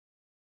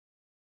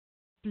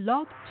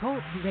Blog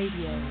Talk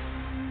Radio.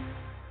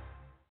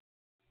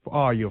 For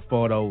all your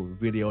photo,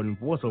 video, and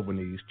voiceover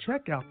needs,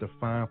 check out the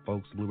fine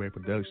folks at Blueberry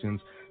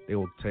Productions. They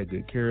will take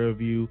good care of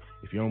you.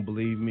 If you don't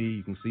believe me,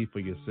 you can see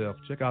for yourself.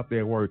 Check out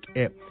their work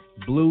at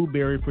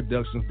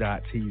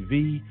blueberryproductions.tv,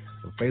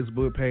 the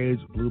Facebook page,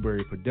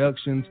 Blueberry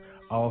Productions,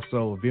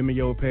 also a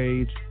Vimeo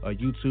page, a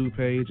YouTube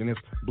page, and it's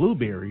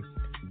Blueberry,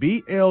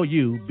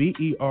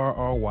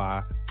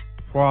 Blueberry,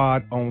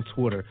 Prod on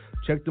Twitter.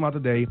 Check them out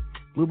today.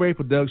 Blueberry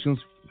Productions,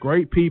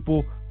 great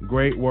people,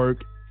 great work,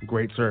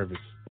 great service.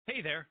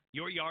 Hey there,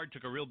 your yard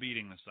took a real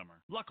beating this summer.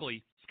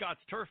 Luckily,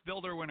 Scott's Turf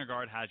Builder Winter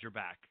Guard has your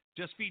back.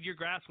 Just feed your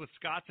grass with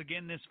Scott's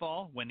again this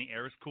fall when the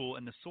air is cool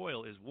and the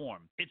soil is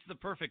warm. It's the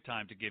perfect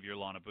time to give your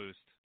lawn a boost.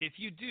 If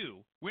you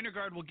do, Winter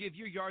Guard will give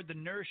your yard the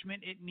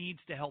nourishment it needs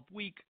to help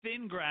weak,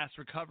 thin grass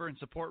recover and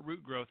support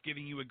root growth,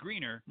 giving you a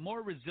greener,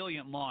 more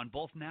resilient lawn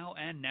both now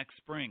and next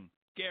spring.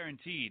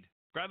 Guaranteed.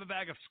 Grab a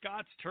bag of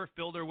Scott's Turf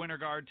Builder Winter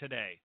Guard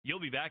today. You'll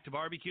be back to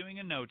barbecuing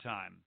in no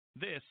time.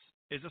 This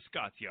is a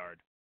Scott's Yard.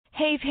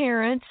 Hey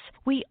parents,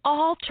 we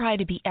all try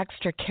to be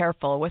extra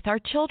careful with our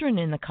children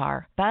in the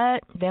car,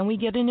 but then we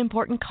get an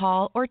important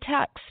call or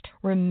text.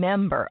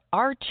 Remember,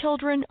 our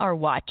children are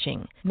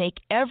watching. Make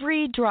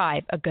every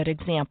drive a good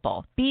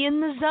example. Be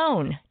in the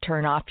zone.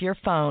 Turn off your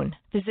phone.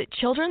 Visit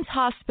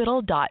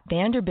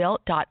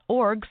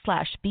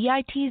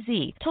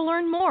childrenshospital.vanderbilt.org/BITZ to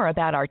learn more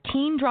about our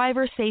Teen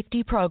Driver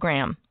Safety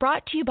Program.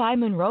 Brought to you by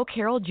Monroe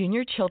Carroll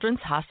Jr.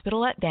 Children's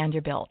Hospital at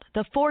Vanderbilt,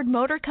 the Ford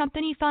Motor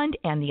Company Fund,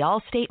 and the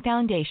Allstate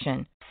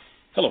Foundation.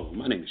 Hello,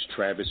 my name is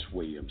Travis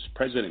Williams,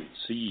 President and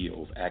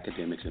CEO of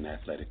Academics and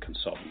Athletic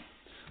Consulting,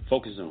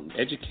 focusing on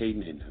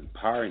educating and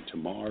empowering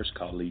tomorrow's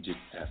collegiate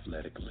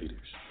athletic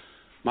leaders.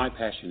 My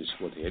passion is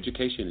for the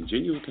education and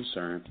genuine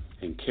concern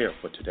and care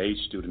for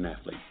today's student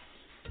athlete.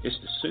 It's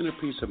the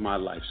centerpiece of my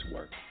life's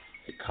work.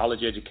 A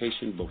college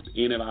education, both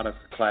in and out of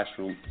the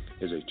classroom,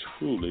 is a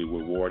truly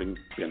rewarding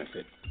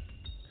benefit.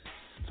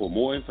 For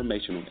more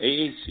information on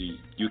AAC,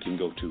 you can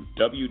go to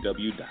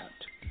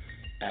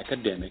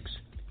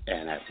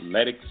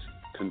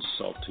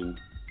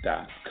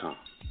www.academicsandathleticsconsulting.com.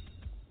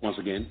 Once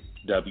again,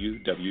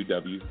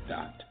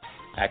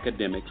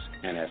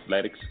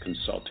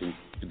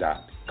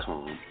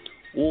 www.academicsandathleticsconsulting.com.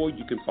 Or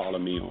you can follow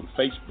me on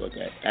Facebook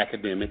at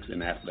Academics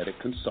and Athletic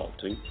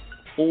Consulting,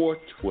 or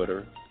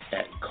Twitter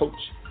at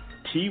Coach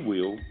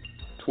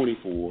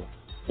TWill24,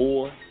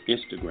 or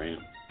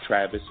Instagram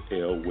Travis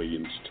L.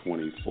 Williams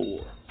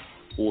 24.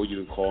 Or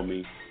you can call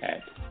me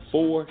at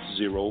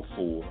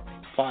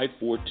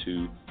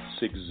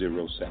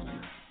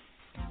 404-542-6079.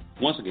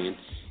 Once again,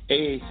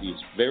 AAC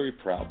is very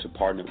proud to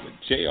partner with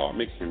J.R.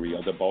 McHenry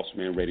of the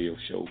Bossman Radio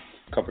Show,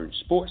 covering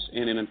sports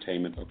and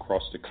entertainment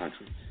across the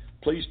country.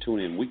 Please tune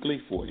in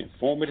weekly for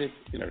informative,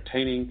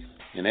 entertaining,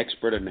 and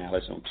expert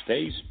analysis on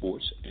today's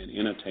sports and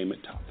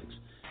entertainment topics.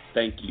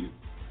 Thank you.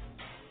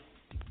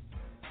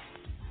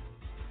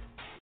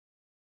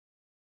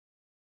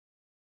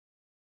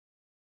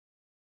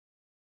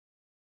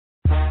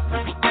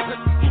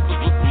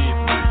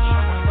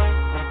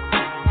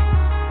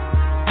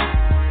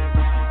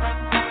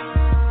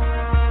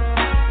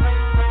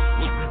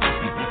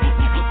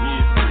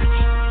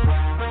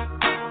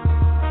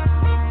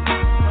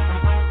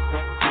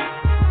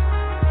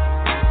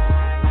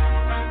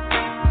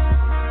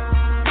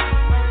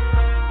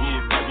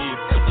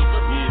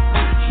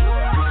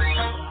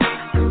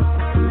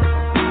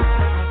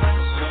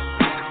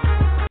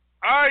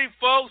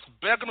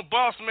 Back on the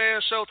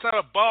Bossman Show, time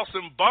to Boss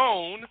and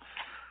Bone.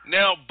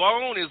 Now,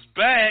 Bone is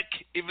back,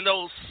 even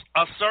though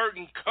a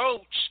certain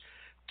coach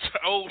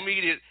told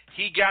me that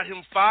he got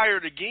him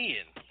fired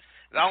again.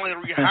 And I only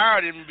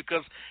rehired him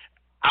because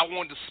I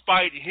wanted to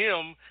spite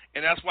him,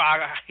 and that's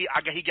why he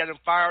got him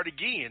fired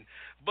again.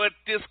 But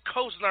this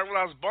coach did not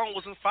realize Bone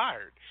wasn't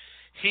fired.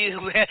 He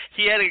had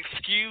an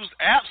excused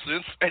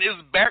absence and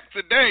is back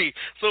today.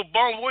 So,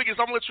 Bone Williams,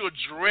 I'm going to let you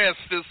address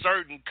this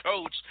certain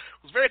coach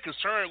who's very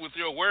concerned with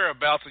your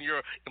whereabouts and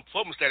your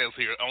employment status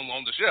here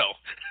on the show.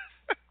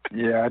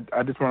 Yeah,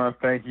 I just want to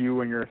thank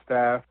you and your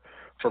staff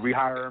for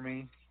rehiring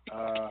me.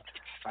 I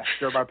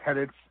shared my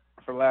penance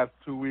for the last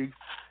 2 weeks.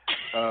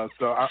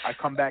 So I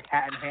come back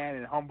hat in hand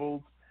and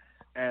humbled,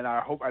 and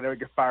I hope I never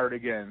get fired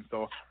again.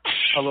 So,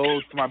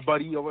 hello to my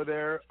buddy over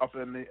there up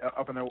in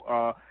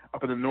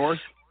the north.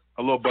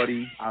 Hello,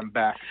 buddy. I'm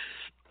back.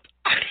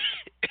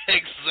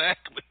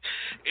 Exactly.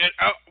 And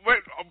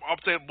I'll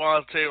tell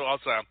you all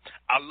the time.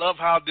 I love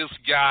how this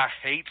guy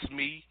hates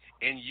me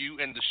and you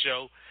and the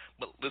show,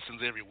 but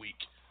listens every week.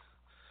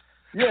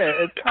 Yeah,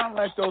 it's kind of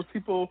like those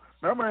people.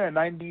 Remember in the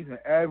 90s and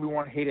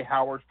everyone hated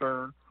Howard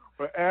Stern,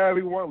 but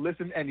everyone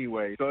listened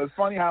anyway. So it's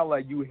funny how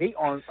like you hate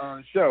on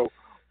the show,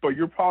 but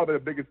you're probably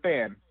the biggest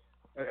fan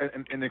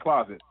in the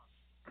closet.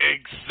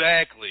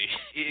 Exactly.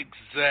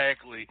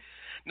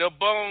 Now,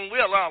 Bone, we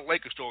have a lot of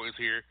Lakers stories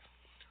here.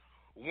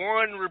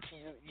 One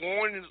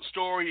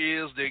story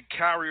is that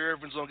Kyrie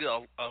Irving's going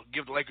to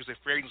give the Lakers a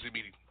free agency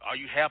meeting. Are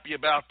you happy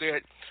about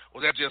that?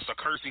 Or is that just a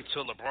cursing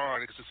to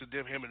LeBron? Because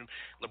him and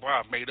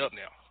LeBron have made up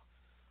now.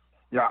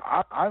 Yeah,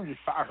 I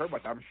heard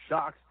about that. I'm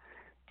shocked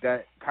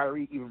that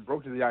Kyrie even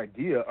broaches the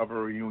idea of a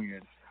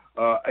reunion.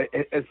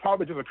 It's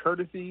probably just a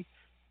courtesy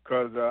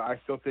because I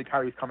still think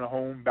Kyrie's coming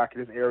home back to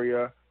this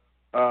area.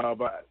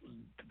 But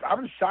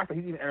I'm just shocked that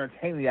he's even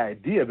entertaining the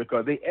idea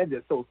because they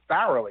ended so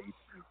sourly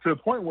to the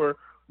point where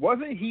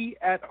wasn't he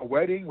at a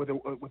wedding with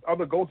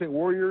other Golden State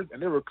Warriors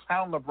and they were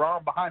clowning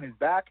LeBron behind his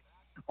back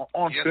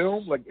on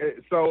film?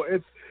 So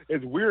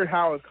it's weird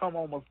how it's come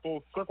almost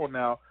full circle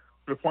now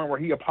to the point where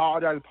he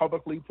apologized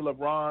publicly to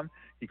LeBron.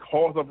 He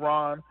calls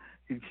LeBron.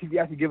 He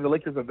actually gives the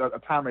Lakers a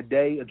time of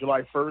day,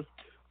 July 1st.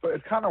 So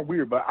it's kind of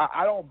weird, but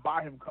I don't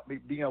buy him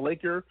being a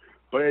Laker.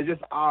 But it's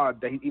just odd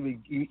that he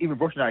even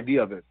broached an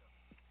idea of it.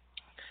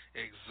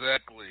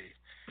 Exactly.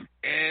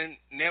 And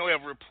now we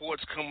have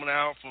reports coming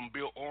out from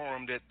Bill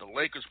Oram that the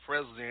Lakers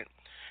president,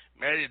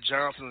 Magic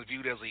Johnson, is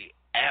viewed as an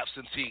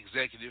absentee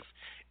executive,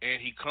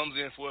 and he comes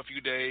in for a few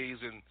days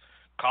and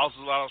causes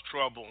a lot of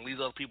trouble and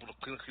leaves other people to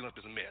clean up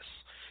his mess.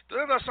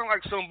 Doesn't that sound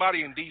like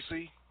somebody in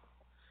D.C.?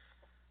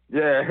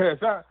 Yeah, it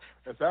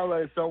sounds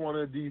like someone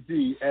in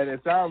D.C., and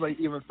it sounds like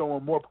even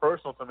someone more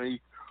personal to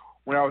me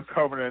when I was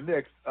covering the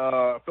Knicks,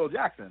 Phil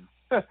Jackson.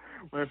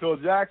 When Phil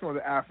Jackson was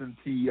an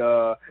absentee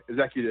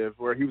executive,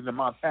 where he was in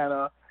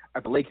Montana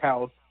at the lake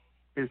house,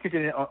 he was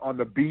kicking it on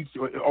the beach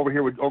over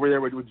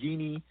there with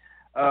Jeannie.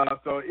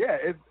 So yeah,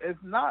 it's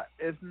not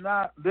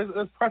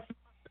there's precedent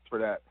for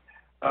that.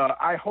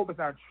 I hope it's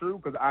not true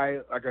because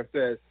like I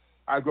said,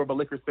 I grew up a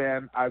Lakers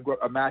fan. I grew up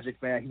a Magic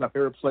fan. He's my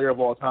favorite player of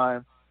all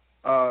time.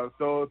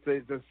 So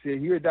to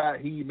hear that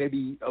he may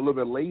be a little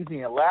bit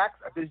lazy and lax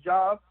at this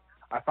job,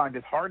 I find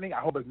disheartening. I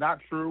hope it's not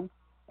true.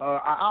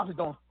 I honestly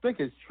don't think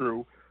it's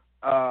true.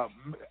 I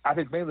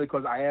think mainly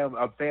because I am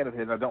a fan of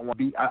his. I don't want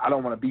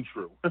to be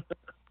true.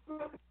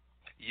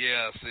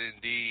 Yes,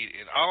 indeed.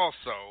 And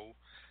also,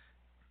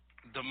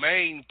 the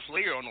main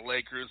player on the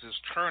Lakers has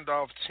turned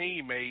off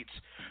teammates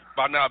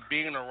by not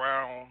being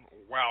around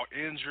while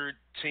injured.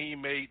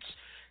 Teammates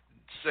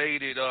say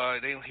that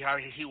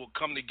he will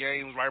come to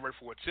games right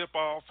before a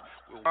tip-off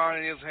with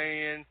wine in his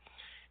hand.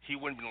 He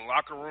wouldn't be in the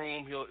locker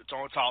room. He'll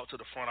only talk to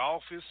the front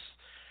office.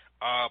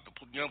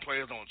 The young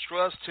players don't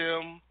trust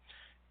him,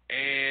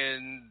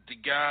 and the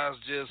guys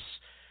just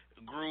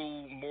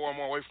grew more and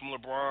more away from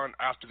LeBron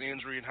after the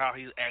injury and how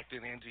he's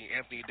acting in the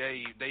Anthony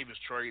Davis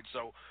trade.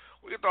 So,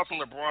 what are your thoughts on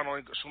LeBron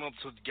showing up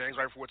to the games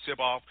right before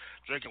tip-off,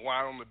 drinking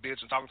wine on the bench,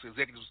 and talking to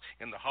executives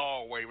in the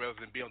hallway rather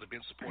than being on the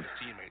bench supporting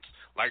his teammates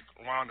like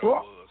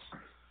Rondo was?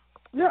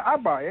 Yeah, I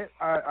buy it.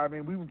 I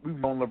mean, we've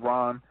known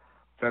LeBron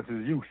since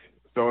his youth,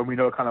 so we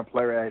know the kind of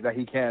player that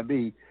he can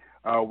be,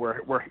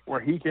 where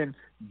he can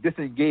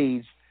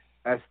disengage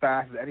as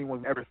fast as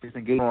anyone ever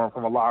disengaged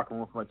from a locker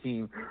room, from a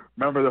team.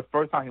 Remember the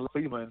first time he left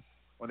Cleveland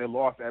when they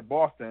lost at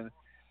Boston,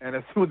 and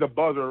as soon as the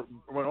buzzer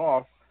went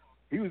off,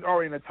 he was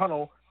already in the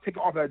tunnel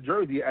taking off that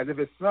jersey as if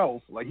it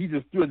smells. Like he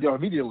just threw it down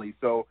immediately.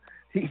 So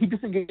he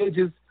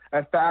disengages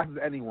as fast as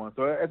anyone.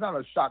 So it's not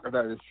a shock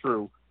that is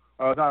true.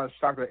 It's not a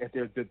shock that if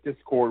there's the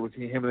discord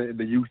between him and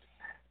the youth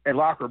and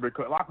locker room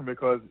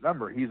because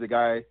remember he's a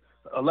guy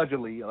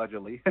allegedly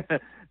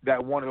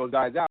that wanted those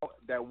guys out,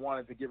 that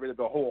wanted to get rid of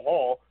the whole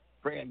haul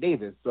for Ann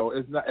Davis. So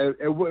it's not.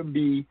 It wouldn't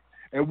be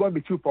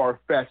too far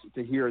fetched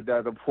to hear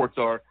that the reports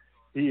are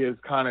he is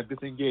kind of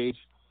disengaged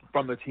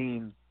from the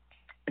team.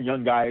 And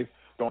young guys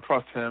don't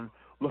trust him,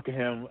 look at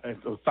him and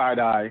so side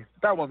eye.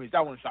 That wouldn't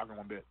shock me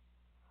one bit.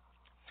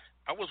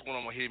 I was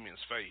one to hit him in his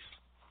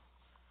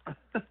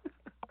face.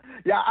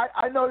 Yeah,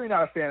 I know you're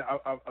not a fan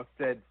of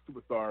said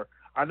superstar.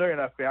 I know you're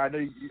not a fan.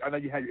 I know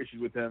you had your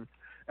issues with him.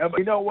 But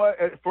you know what?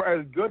 For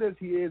as good as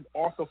he is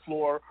off the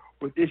floor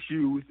with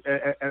issues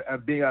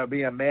and being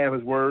a man of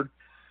his word,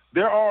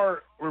 there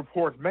are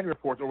many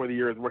reports over the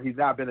years where he's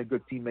not been a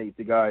good teammate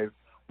to guys,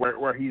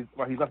 where he's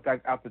left guys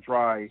out to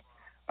dry.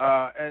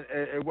 And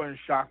it wouldn't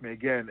shock me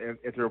again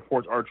if the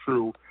reports are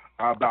true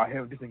about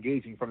him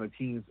disengaging from the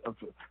team,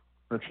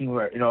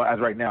 as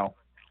right now.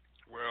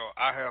 Well,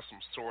 I have some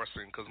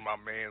sourcing because my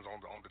man's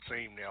on the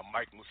team now,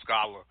 Mike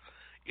Muscala.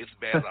 It's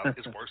bad.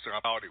 It's worse than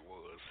I thought it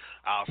was.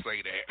 I'll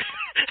say that.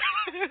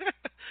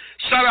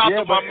 Shout out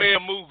to my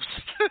man Moose.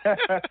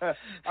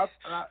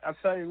 I'll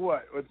tell you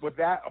what, with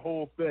that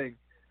whole thing,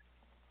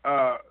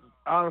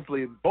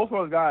 honestly, both of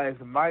those guys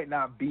might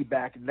not be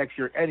back next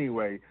year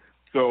anyway,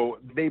 so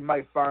they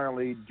might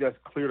finally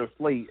just clear the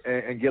slate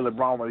and get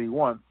LeBron what he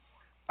wants.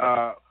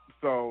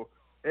 So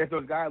if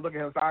those guys look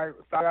at him side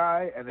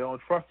eye and they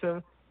don't trust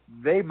him,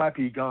 they might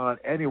be gone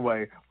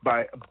anyway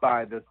by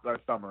this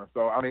summer.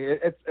 So I mean,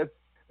 it's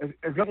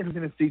going to be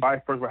interesting to see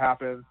July 1st what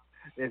happens.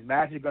 Is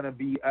Magic going to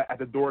be at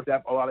the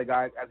doorstep? A lot of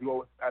guys as he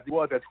was at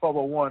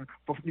 12:01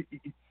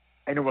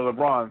 and with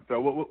LeBron. So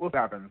what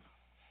happens?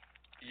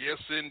 Yes,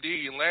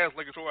 indeed. And last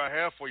Lakers story I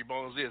have for you,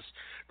 Bones, is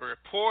the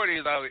report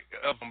is out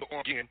of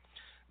again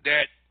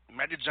that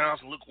Magic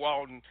Johnson, Luke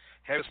Walton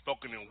haven't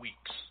spoken in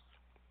weeks,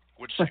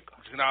 which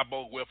cannot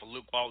bode well for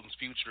Luke Walton's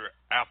future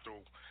after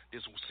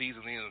this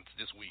season ends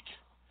this week.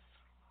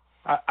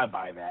 I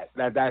buy that.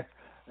 That's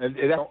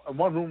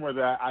one rumor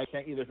that I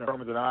can't either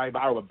confirm or deny,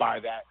 but I would buy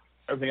that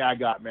everything I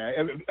got, man.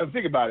 And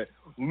think about it.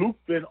 Luke's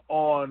been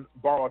on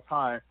borrowed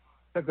time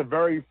since the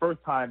very first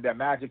time that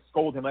Magic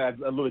scolded him as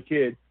a little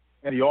kid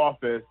in the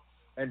office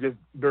and just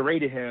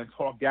berated him and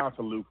talked down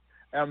to Luke.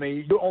 I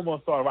mean, you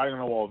almost saw writing on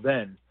the wall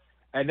then.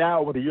 And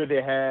now with the year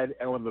they had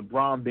and with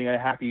LeBron being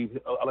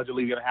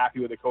allegedly being happy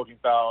with the coaching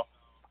style,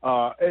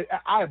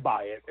 I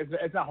buy it.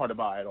 It's not hard to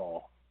buy at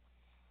all.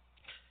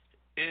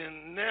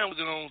 And now we're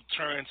going to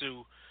turn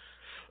to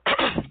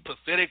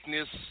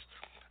patheticness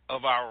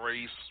of our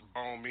race.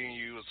 Me and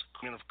you as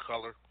men of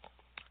color.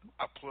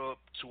 I pulled up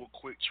to a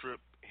quick trip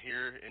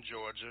here in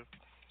Georgia,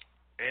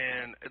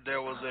 and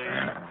there was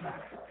a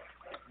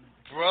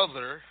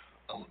brother,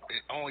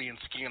 only in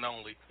skin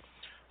only,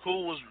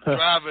 who was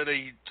driving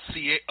a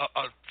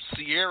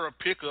Sierra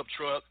pickup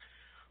truck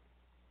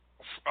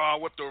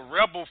with the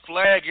rebel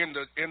flag in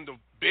the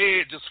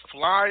bed just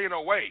flying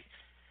away,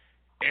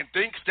 and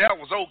thinks that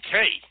was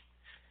okay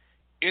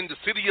in the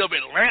city of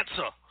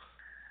Atlanta.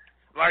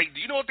 Like, do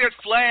you know what that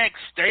flag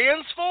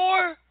stands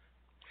for?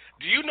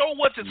 Do you know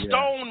what's at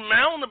Stone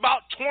Mountain,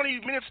 about 20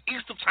 minutes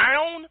east of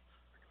town?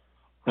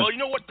 Well, you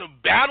know what the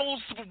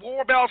Civil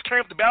War battles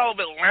came, the Battle of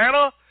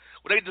Atlanta,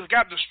 where they just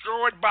got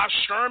destroyed by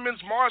Sherman's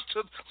march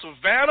to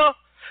Savannah?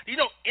 Do you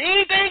know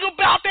anything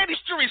about that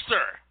history,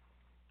 sir?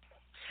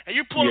 And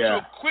you pull into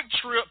a quick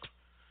trip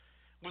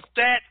with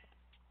that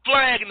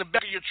flag in the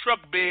back of your truck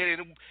bed,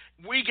 and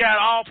we got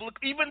off,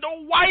 even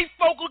the white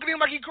folk looking at him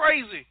like he's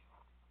crazy.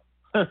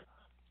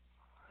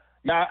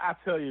 Yeah, I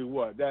tell you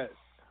what, that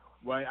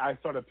when I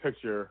saw the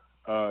picture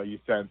you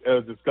sent, it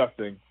was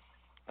disgusting.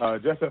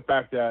 Just the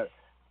fact that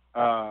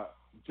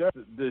just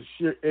the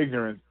sheer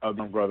ignorance of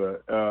my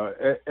brother,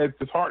 it's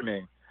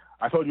disheartening.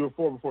 I told you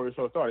before the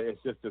show started,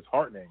 it's just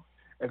disheartening.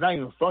 It's not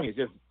even funny. It's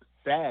just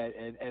sad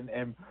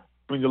and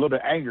brings a little bit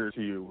of anger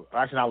to you.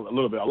 Actually, not a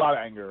little bit, a lot of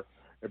anger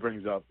it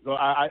brings up. So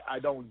I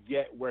don't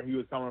get where he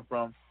was coming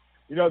from.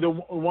 You know, the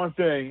one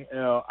thing, you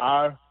know,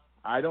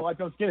 I don't like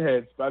those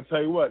skinheads, but I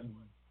tell you what,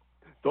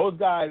 those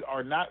guys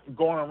are not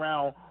going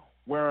around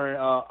wearing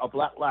a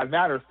Black Lives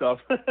Matter stuff.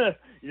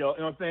 you know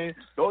what I'm saying?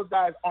 Those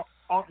guys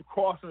aren't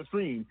crossing the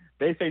stream.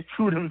 They stay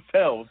true to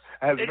themselves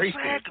as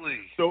exactly.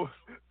 racists.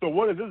 So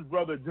what is this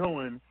brother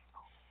doing,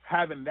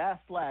 having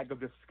that flag of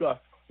disgust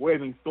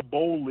waving so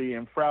boldly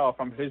and proud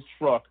from his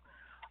truck?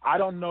 I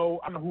don't know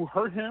who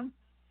hurt him.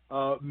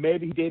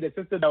 Maybe he dated a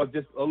sister that was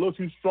just a little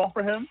too strong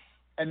for him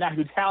and not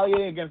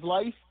retaliating against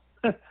life.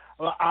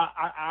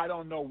 I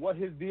don't know what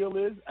his deal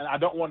is, and I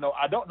don't want to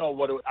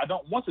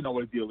know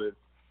what his deal is,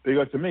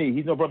 because to me,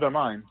 he's no brother of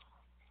mine.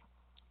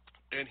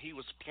 And he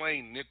was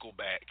playing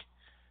Nickelback.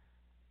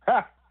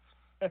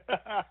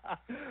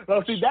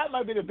 Well, see, that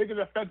might be the biggest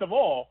offense of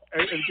all,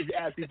 if you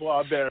ask people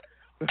out there.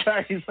 The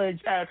fact he's playing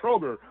Chad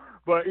Kroger,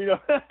 but you know,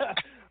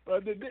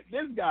 but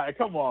this guy,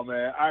 come on,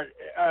 man.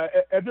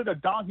 Is it a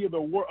Donkey of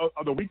the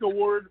Week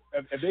award?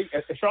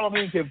 If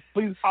Charlamagne can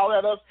please holler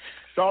at us,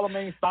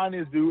 Charlamagne, sign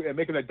this dude and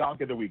make it a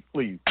Donkey of the Week,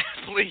 please.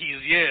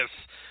 Please, yes,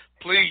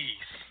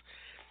 please.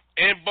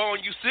 And Bone,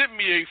 you sent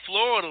me a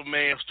Florida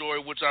man story,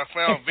 which I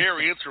found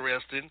very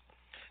interesting.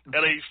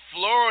 That a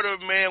Florida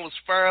man was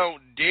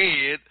found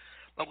dead,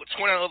 like with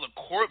 20 other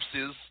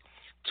corpses,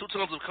 2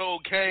 tons of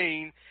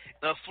cocaine,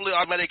 and a fully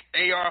automatic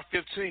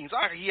AR-15. So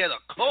he had a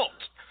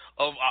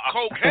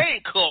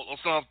cocaine cult or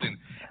something,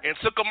 and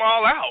took them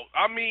all out.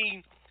 I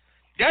mean,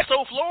 that's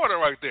so Florida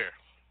right there.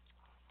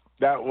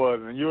 That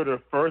was, and you were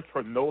the first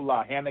person, no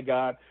lie, hand to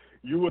God,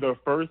 you were the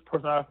first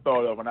person I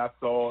thought of when I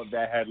saw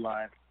that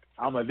headline.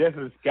 I'm like, this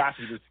has got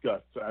to be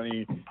discussed. I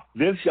mean,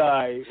 this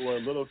guy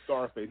was a little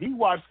Scarface. He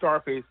watched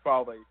Scarface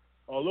probably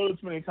a little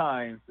too many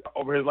times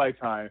over his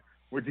lifetime,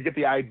 where to get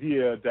the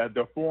idea that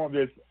to form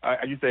this,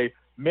 you say,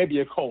 maybe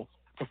a cult,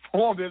 to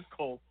form this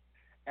cult,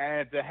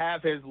 and to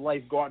have his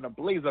life go out in a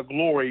blaze of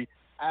glory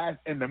as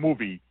in the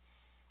movie.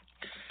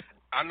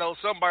 I know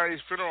somebody's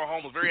funeral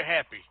home was very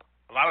happy.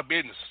 A lot of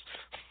business.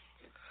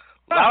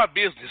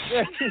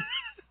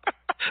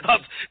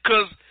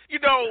 Because, you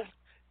know,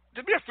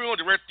 to be a funeral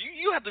director,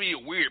 you have to be a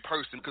weird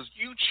person because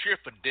you cheer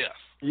for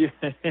death.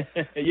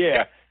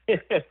 Yeah.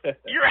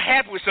 You're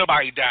happy when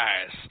somebody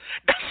dies.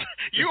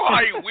 You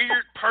are a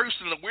weird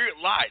person, a weird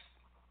lot.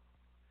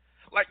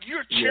 Like,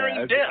 you're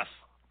cheering death.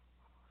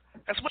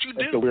 That's what you do.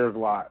 It's a weird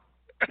lot.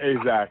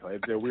 Exactly.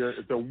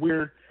 It's a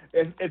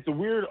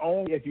weird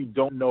only if you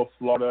don't know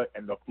Florida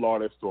and the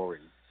Florida story.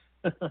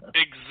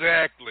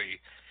 Exactly.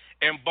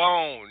 And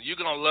Bone, you're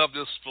going to love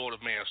this Florida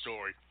man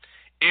story.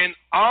 In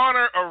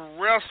honor of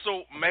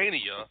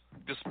WrestleMania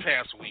this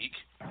past week,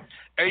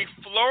 a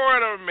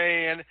Florida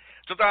man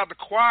jumped out the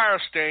choir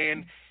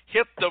stand,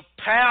 hit the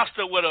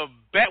pastor with a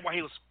bat while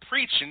he was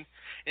preaching,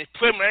 and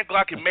put him in the ankle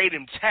like and made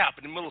him tap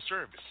in the middle of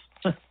service.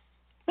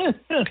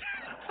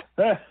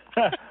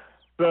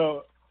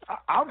 So,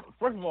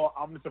 first of all,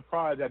 I'm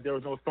surprised that there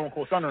was no Stone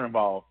Cold Stunner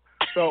involved.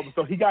 So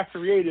he got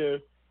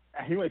creative,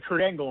 and he went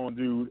Kurt Angle on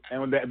dude, and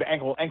with the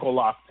ankle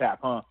lock tap,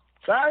 huh?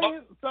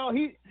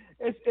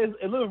 It's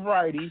a little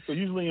variety. So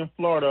usually in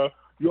Florida,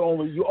 you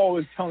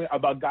always tell me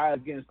about guys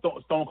getting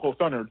Stone Cold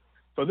Stunnered.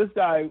 So this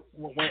guy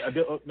went a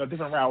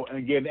different route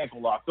and gave the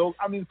ankle lock. So,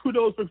 I mean,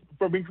 kudos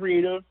for being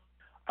creative,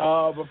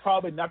 but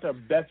probably not the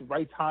best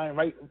right time,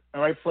 right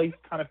place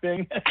kind of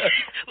thing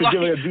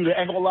to do the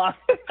ankle lock.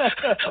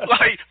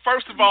 Like,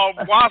 first of all,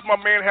 why does my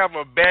man have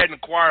a bat in the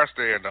choir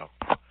stand, though?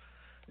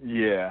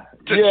 Yeah.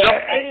 Jump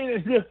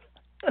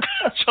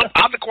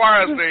out the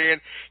choir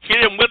stand,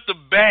 hit him with the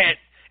bat,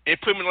 and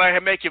put him in line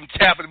and make him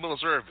tap in the middle of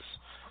service.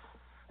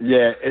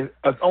 Yeah,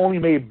 it's only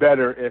made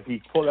better if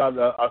he pulled out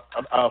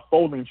a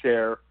folding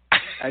chair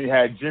and you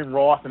had Jim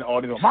Ross in the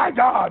audience. My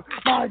God!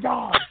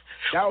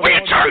 We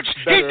in church!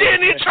 He did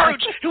it in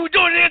church! He was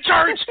doing it in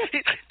church!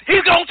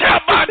 He's gonna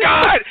tap, my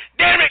God!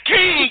 Damn it,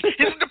 King!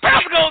 The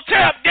pastor gonna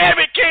tap, damn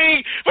it,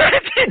 King!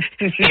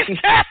 He's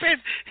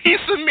tapping! He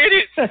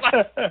submitted!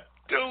 Like,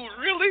 dude,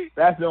 really?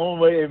 That's the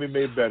only way it would be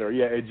made better.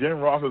 Yeah, and Jim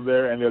Ross was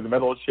there, and there's a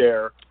metal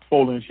chair,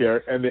 folding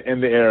chair in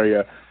the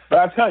area. But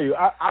I tell you,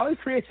 I like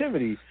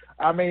creativity.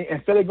 I mean,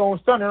 instead of going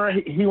stunner,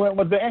 he went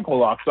with the ankle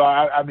lock. So,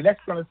 I mean,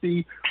 next we're going to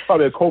see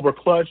probably a Cobra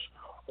Clutch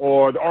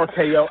or the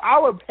RKO. I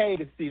would pay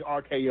to see an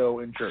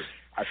RKO in church.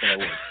 I think I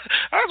would.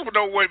 I just want to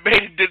know what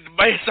man did.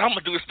 So I'm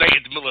going to do is stay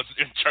in the middle of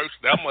in church.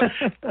 I'm going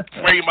to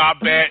bring my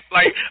bat.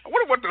 Like, I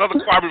wonder what the other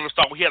choir members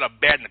thought when he had a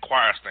bat in the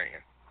choir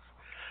stand.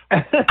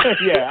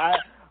 Yeah,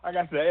 like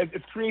I said,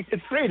 it's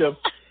creative.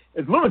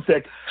 It's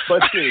lunatic,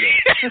 but it's creative.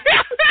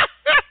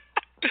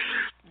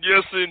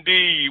 Yes,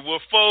 indeed.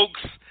 Well, folks,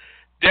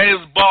 that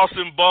is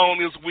Bossman Bone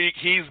this week.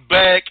 He's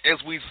back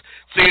as we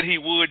said he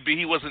would be.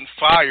 He wasn't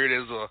fired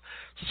as a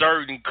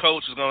certain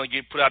coach is going to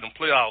get put out in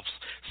playoffs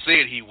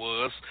said he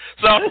was.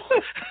 So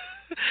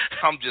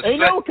I'm just saying.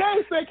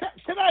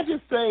 Can I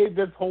just say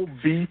this whole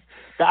beef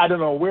that I don't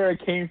know where it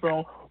came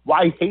from,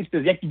 why he hates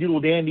this Yankee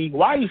Doodle Dandy,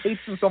 why he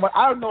hates him so much,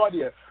 I have no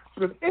idea.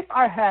 Because if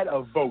I had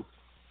a vote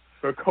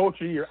for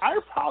Coach of the Year, I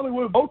probably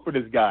would vote for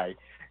this guy.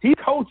 He's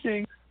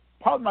coaching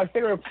probably my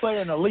favorite player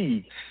in the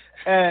league.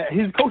 And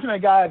he's coaching a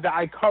guy that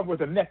I cover with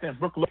the Nets and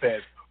Brook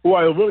Lopez, who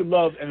I really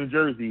love in New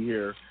Jersey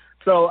here.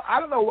 So I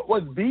don't know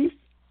what's beef.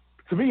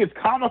 To me, it's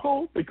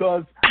comical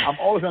because I'm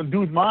always on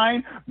dude's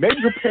mind. Maybe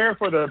prepare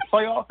for the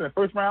playoffs in the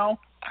first round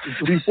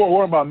before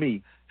worrying about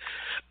me.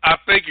 I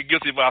think you're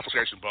guilty by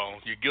association, Bone.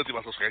 You're guilty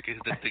by association.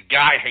 The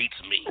guy hates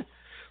me.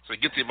 So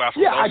you're guilty by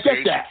association. Yeah, I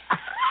get that.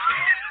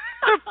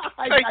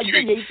 I do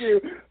hate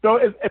you. So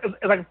it's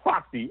like a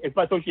proxy. It's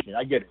by association.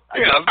 I get it.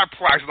 It's like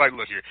proxy. Like,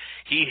 look here.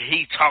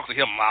 He talks to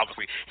him,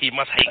 obviously. He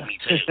must hate me,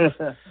 too.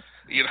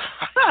 You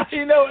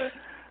know,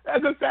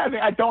 that's a sad thing.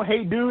 I don't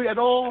hate dude at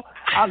all.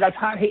 I don't got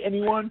time to hate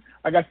anyone.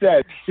 Like I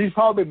said, he's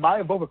probably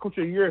my vote for Coach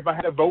of the Year if I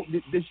had to vote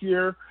this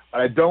year.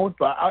 But I don't.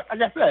 But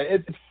like I said,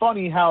 it's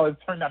funny how it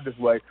turned out this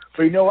way.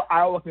 But you know what?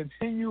 I will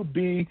continue to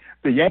be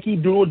the Yankee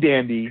Doodle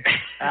Dandy.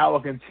 And I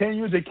will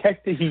continue to catch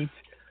the heat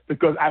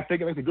because I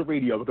think it makes a good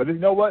radio. Because you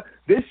know what?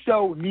 This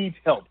show needs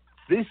help.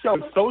 This show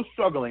is so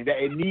struggling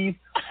that it needs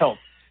help.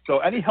 So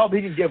any help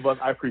he can give us,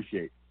 I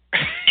appreciate.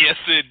 Yes,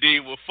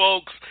 indeed. Well,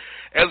 folks,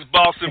 as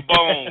Bossman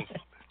Bone,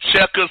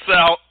 check us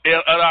out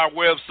at our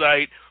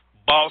website,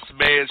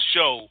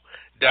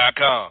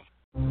 bossmanshow.com.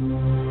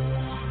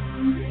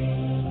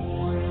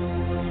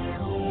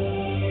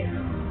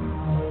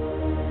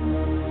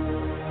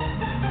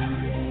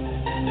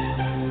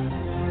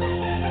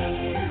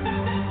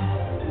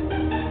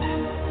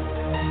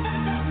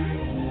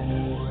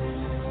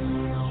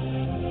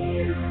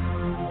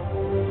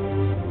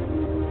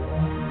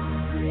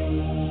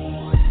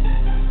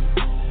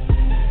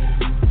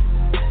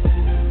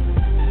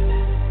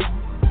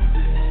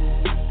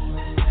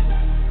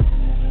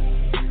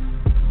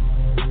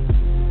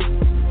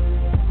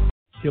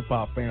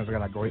 Hip-hop fans, I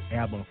got a great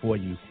album for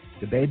you.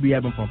 The debut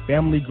album from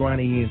Family Grind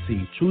ENT,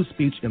 True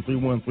Speech and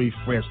 313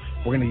 Fresh.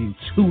 We're going to give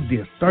you 2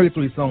 discs,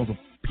 33 songs of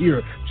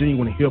pure,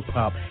 genuine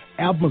hip-hop.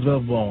 Albums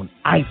available on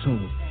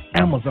iTunes,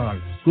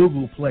 Amazon,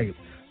 Google Play,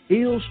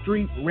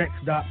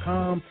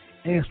 illstreetrex.com,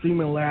 and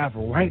streaming live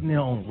right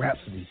now on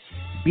Rhapsody,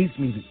 Beats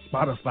Music,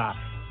 Spotify,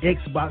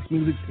 Xbox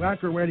Music,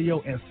 Slacker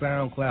Radio, and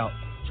SoundCloud.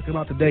 Check them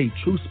out today,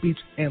 True Speech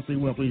and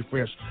 313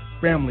 Fresh,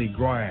 Family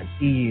Grind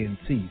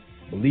ENT.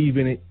 Believe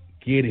in it,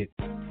 get it.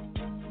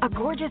 A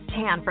gorgeous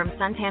tan from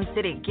Suntan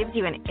City gives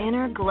you an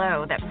inner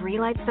glow that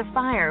relights the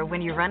fire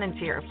when you run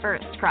into your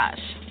first crush.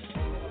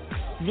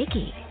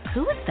 Vicky,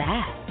 who is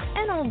that?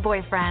 An old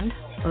boyfriend.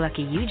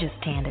 Lucky you just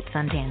tanned at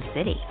Suntan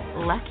City.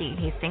 Lucky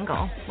he's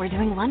single. We're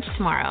doing lunch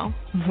tomorrow.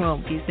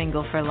 Won't be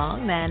single for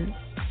long then.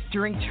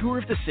 During Tour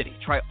of the City,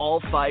 try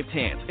all 5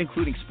 tans,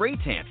 including spray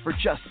tan, for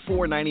just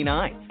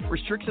 $4.99.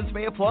 Restrictions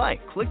may apply.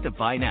 Click to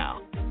buy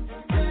now.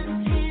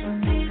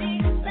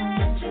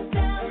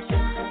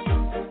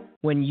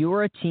 When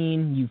you're a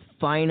teen, you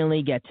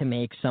finally get to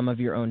make some of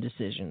your own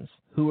decisions.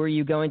 Who are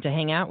you going to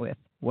hang out with?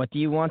 What do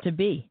you want to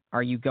be?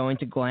 Are you going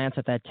to glance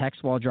at that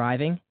text while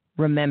driving?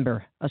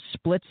 Remember, a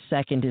split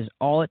second is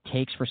all it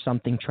takes for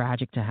something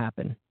tragic to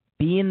happen.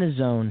 Be in the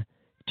zone.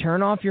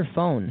 Turn off your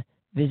phone.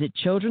 Visit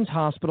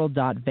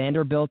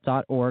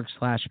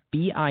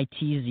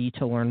childrenshospital.vanderbilt.org/BITZ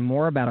to learn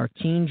more about our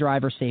teen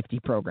driver safety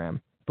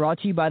program. Brought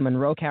to you by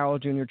Monroe Carroll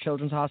Jr.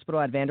 Children's Hospital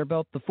at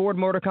Vanderbilt, the Ford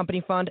Motor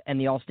Company Fund, and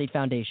the Allstate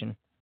Foundation.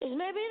 It's maybe the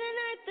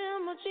night that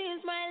my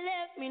dreams might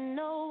let me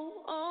know.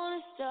 All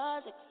the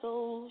stars are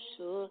so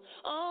sure.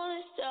 All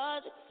the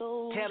stars are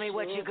so Tell me sure.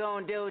 what you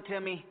gonna do to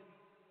me.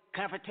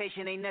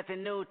 Confrontation ain't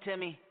nothing new to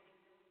me.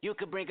 You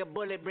could bring a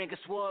bullet, bring a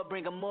sword,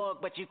 bring a morgue,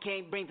 but you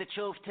can't bring the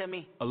truth to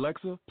me.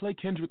 Alexa, play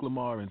Kendrick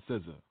Lamar and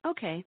SZA.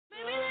 Okay.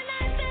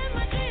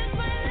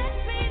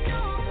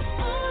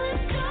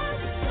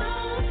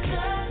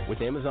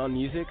 With Amazon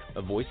Music,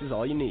 a voice is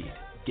all you need.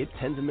 Get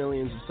tens of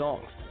millions of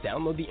songs.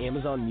 Download the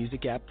Amazon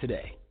Music app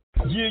today.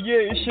 Yeah,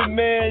 it's your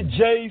man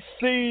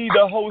JC,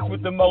 the host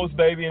with the most,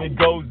 baby, and it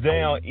goes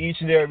down each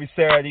and every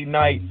Saturday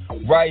night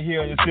right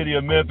here in the city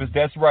of Memphis.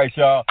 That's right,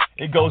 y'all.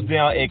 It goes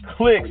down at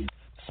Clicks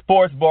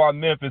Sports Bar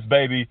Memphis,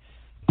 baby.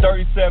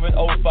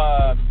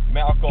 3705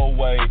 Malco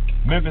Way,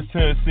 Memphis,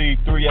 Tennessee,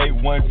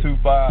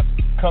 38125.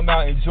 Come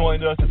out and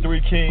join us, the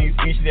Three Kings,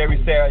 each and every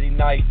Saturday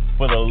night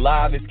for the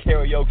livest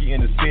karaoke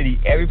in the city.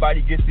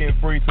 Everybody gets in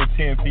free till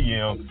 10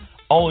 p.m.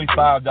 Only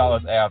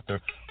 $5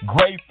 after.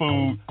 Great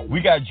food.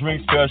 We got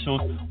drink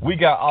specials. We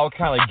got all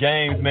kind of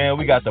games, man.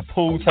 We got the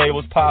pool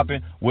tables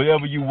popping.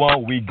 Whatever you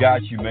want, we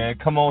got you, man.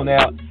 Come on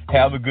out.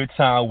 Have a good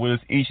time with us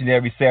each and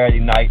every Saturday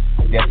night.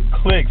 That's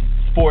Clicks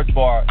Sports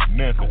Bar,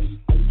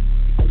 Memphis.